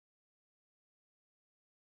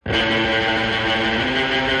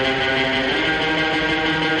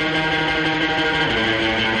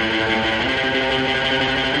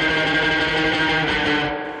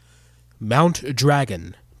Mount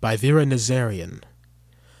Dragon by Vera Nazarian.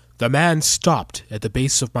 The man stopped at the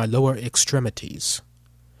base of my lower extremities.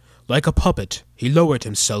 Like a puppet, he lowered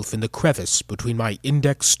himself in the crevice between my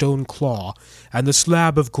index stone claw and the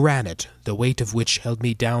slab of granite, the weight of which held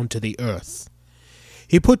me down to the earth.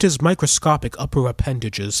 He put his microscopic upper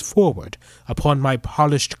appendages forward upon my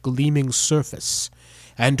polished, gleaming surface,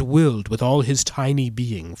 and willed with all his tiny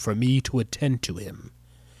being for me to attend to him.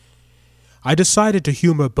 I decided to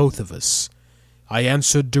humor both of us. I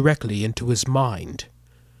answered directly into his mind.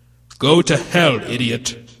 "Go to hell,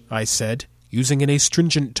 idiot," I said, using an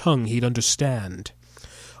astringent tongue he'd understand.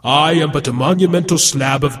 "I am but a monumental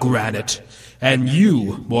slab of granite, and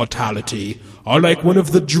you, mortality, are like one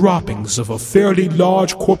of the droppings of a fairly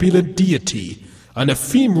large corpulent deity, an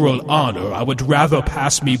ephemeral honor I would rather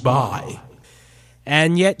pass me by."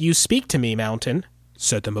 "And yet you speak to me, Mountain,"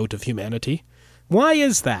 said the mote of humanity. "Why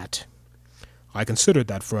is that?" I considered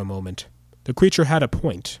that for a moment. The creature had a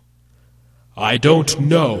point. "I don't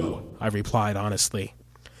know," I replied honestly.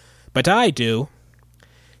 "But I do."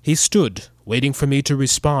 He stood, waiting for me to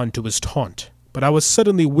respond to his taunt, but I was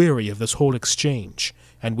suddenly weary of this whole exchange,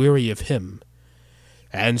 and weary of him.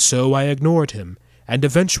 And so I ignored him, and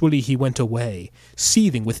eventually he went away,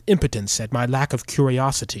 seething with impotence at my lack of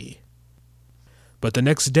curiosity. But the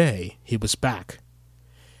next day he was back.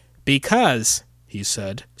 "Because," he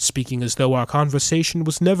said, speaking as though our conversation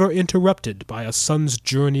was never interrupted by a sun's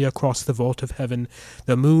journey across the vault of heaven,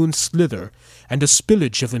 the moon's slither, and a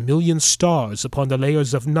spillage of 1,000,000 stars upon the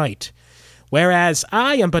layers of night. "Whereas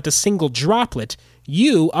I am but a single droplet,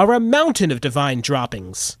 you are a mountain of divine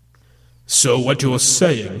droppings." "So what you're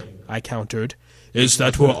saying," I countered, "is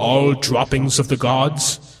that we're all droppings of the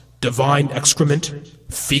gods? Divine excrement?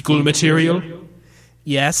 Fecal material?"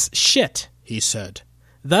 "Yes, shit," he said.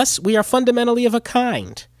 "Thus we are fundamentally of a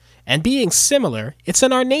kind, and being similar, it's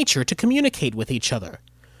in our nature to communicate with each other."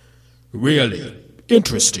 "Really?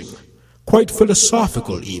 Interesting. Quite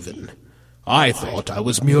philosophical, even. I thought I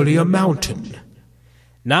was merely a mountain."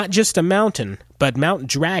 "Not just a mountain, but Mount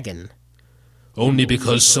Dragon." "Only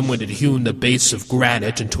because someone had hewn the base of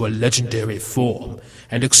granite into a legendary form,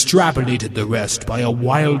 and extrapolated the rest by a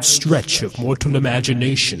wild stretch of mortal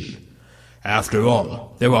imagination. After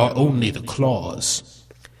all, there are only the claws."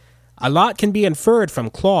 "A lot can be inferred from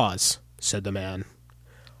claws," said the man.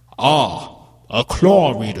 "Ah, a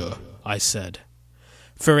claw reader," I said.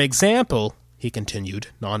 "For example," he continued,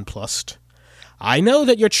 nonplussed, "I know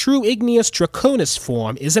that your true igneous draconis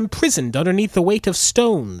form is imprisoned underneath the weight of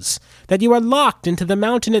stones, that you are locked into the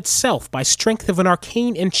mountain itself by strength of an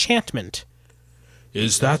arcane enchantment."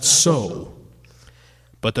 "Is that so?"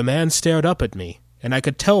 But the man stared up at me, and I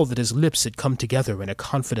could tell that his lips had come together in a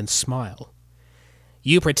confident smile.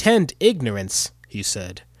 "You pretend ignorance," he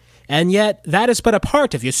said, "and yet that is but a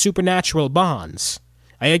part of your supernatural bonds.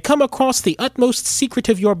 I had come across the utmost secret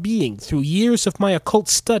of your being through years of my occult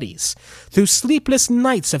studies, through sleepless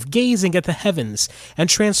nights of gazing at the heavens and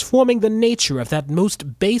transforming the nature of that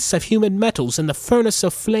most base of human metals in the furnace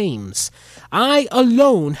of flames. I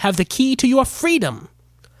alone have the key to your freedom."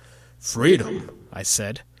 "Freedom," I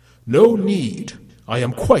said. "No need. I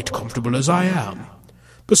am quite comfortable as I am.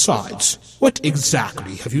 Besides, what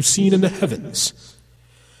exactly have you seen in the heavens?"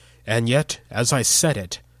 And yet, as I said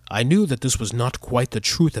it, I knew that this was not quite the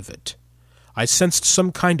truth of it. I sensed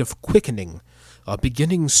some kind of quickening, a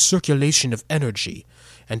beginning circulation of energy,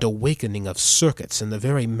 and awakening of circuits in the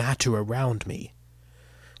very matter around me.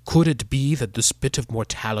 Could it be that this bit of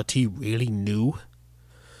mortality really knew?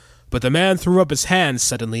 But the man threw up his hands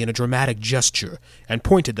suddenly in a dramatic gesture, and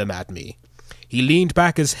pointed them at me. He leaned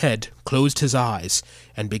back his head, closed his eyes,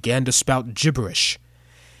 and began to spout gibberish.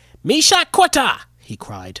 "Mishat Quata!" he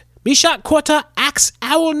cried. "Mishat Quata Axe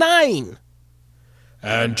Owl 9!"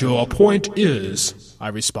 "And your point is," I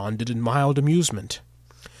responded in mild amusement.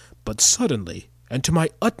 But suddenly, and to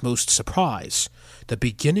my utmost surprise, the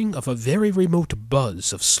beginning of a very remote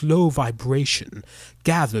buzz of slow vibration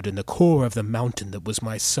gathered in the core of the mountain that was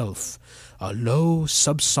myself, a low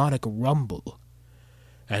subsonic rumble.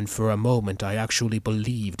 And for a moment I actually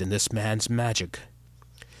believed in this man's magic.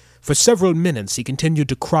 For several minutes he continued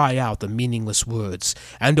to cry out the meaningless words,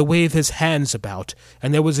 and to wave his hands about,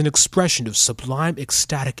 and there was an expression of sublime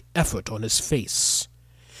ecstatic effort on his face.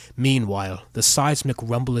 Meanwhile, the seismic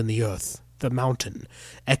rumble in the earth, the mountain,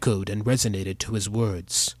 echoed and resonated to his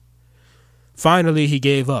words. Finally he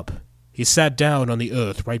gave up. He sat down on the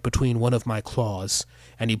earth right between one of my claws,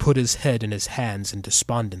 and he put his head in his hands in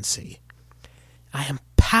despondency. "I am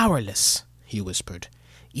powerless," he whispered.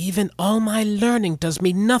 "Even all my learning does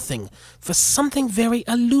me nothing, for something very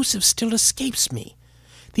elusive still escapes me.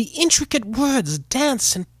 The intricate words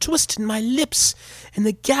dance and twist in my lips, and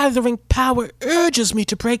the gathering power urges me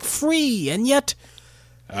to break free, and yet—"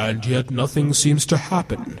 "And yet nothing seems to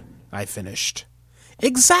happen," I finished.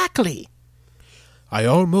 "Exactly." I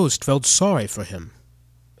almost felt sorry for him.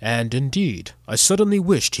 And indeed, I suddenly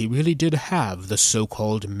wished he really did have the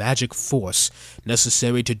so-called magic force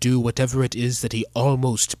necessary to do whatever it is that he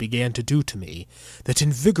almost began to do to me, that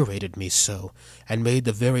invigorated me so, and made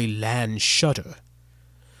the very land shudder.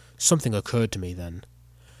 Something occurred to me then.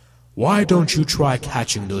 "Why don't you try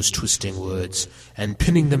catching those twisting words and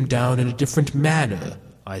pinning them down in a different manner?"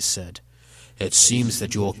 I said. "It seems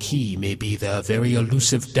that your key may be their very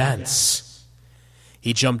elusive dance."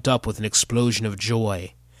 He jumped up with an explosion of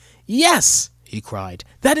joy. "Yes," he cried,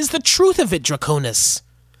 "that is the truth of it, Draconis."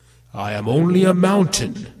 "I am only a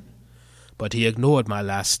mountain." But he ignored my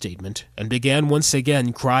last statement and began once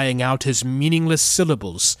again crying out his meaningless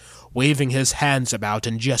syllables, waving his hands about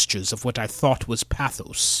in gestures of what I thought was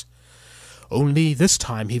pathos. Only this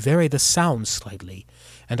time he varied the sound slightly,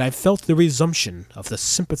 and I felt the resumption of the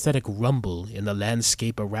sympathetic rumble in the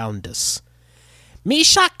landscape around us.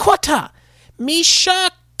 "Misha Quota!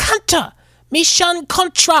 Misha Kanta! Mishan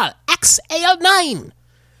Contral! XAL9!"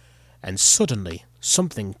 And suddenly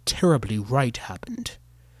something terribly right happened.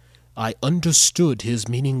 I understood his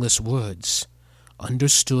meaningless words,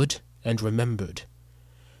 understood and remembered.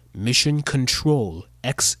 Mission Control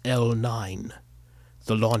XL9,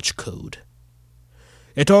 the launch code.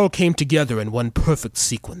 It all came together in one perfect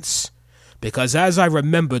sequence, because as I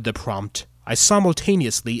remembered the prompt, I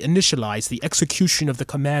simultaneously initialized the execution of the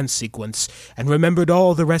command sequence and remembered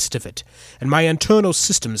all the rest of it, and my internal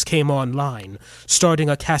systems came online, starting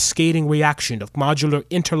a cascading reaction of modular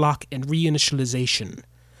interlock and reinitialization.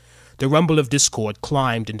 The rumble of discord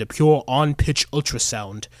climbed into pure on-pitch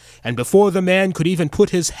ultrasound, and before the man could even put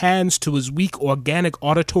his hands to his weak organic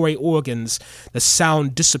auditory organs, the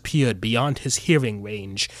sound disappeared beyond his hearing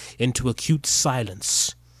range into acute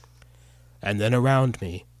silence. And then around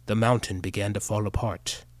me, the mountain began to fall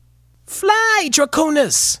apart. "Fly,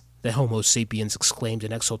 Draconis!" the Homo sapiens exclaimed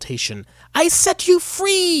in exultation. "I set you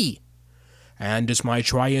free!" And as my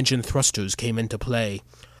tri-engine thrusters came into play,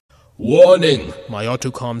 "Warning!" my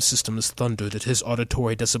autocom systems thundered at his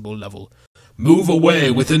auditory decibel level. "Move away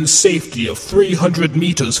within safety of 300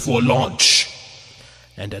 meters for launch!"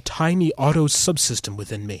 And a tiny auto subsystem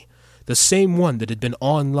within me, the same one that had been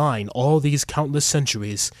online all these countless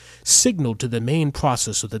centuries, signaled to the main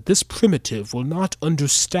processor that this primitive will not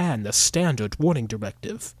understand the standard warning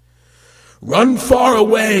directive. "Run far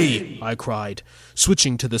away!" I cried,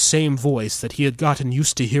 switching to the same voice that he had gotten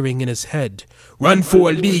used to hearing in his head. "Run for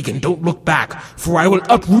a league and don't look back, for I will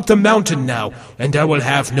uproot the mountain now, and I will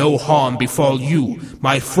have no harm befall you,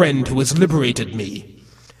 my friend who has liberated me."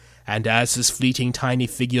 And as his fleeting tiny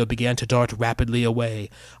figure began to dart rapidly away,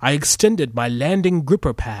 I extended my landing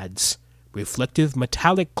gripper pads, reflective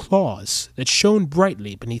metallic claws that shone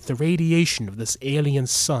brightly beneath the radiation of this alien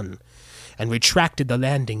sun, and retracted the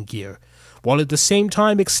landing gear, while at the same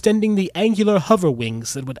time extending the angular hover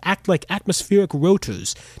wings that would act like atmospheric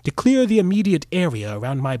rotors to clear the immediate area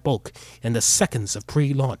around my bulk in the seconds of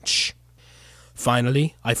pre-launch.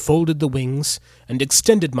 Finally, I folded the wings and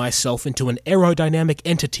extended myself into an aerodynamic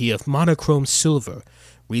entity of monochrome silver,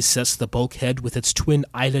 recessed the bulkhead with its twin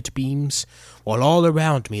eyelet beams, while all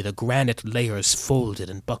around me the granite layers folded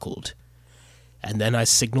and buckled. And then I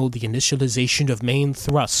signaled the initialization of main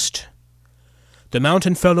thrust. The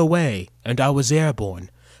mountain fell away, and I was airborne,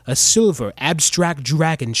 a silver, abstract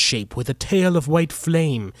dragon shape with a tail of white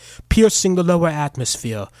flame, piercing the lower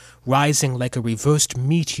atmosphere, rising like a reversed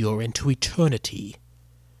meteor into eternity.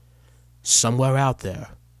 Somewhere out there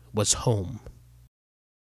was home.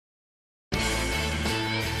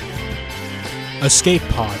 Escape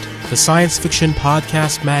Pod, the science fiction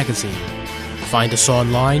podcast magazine. Find us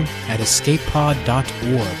online at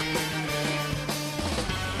escapepod.org.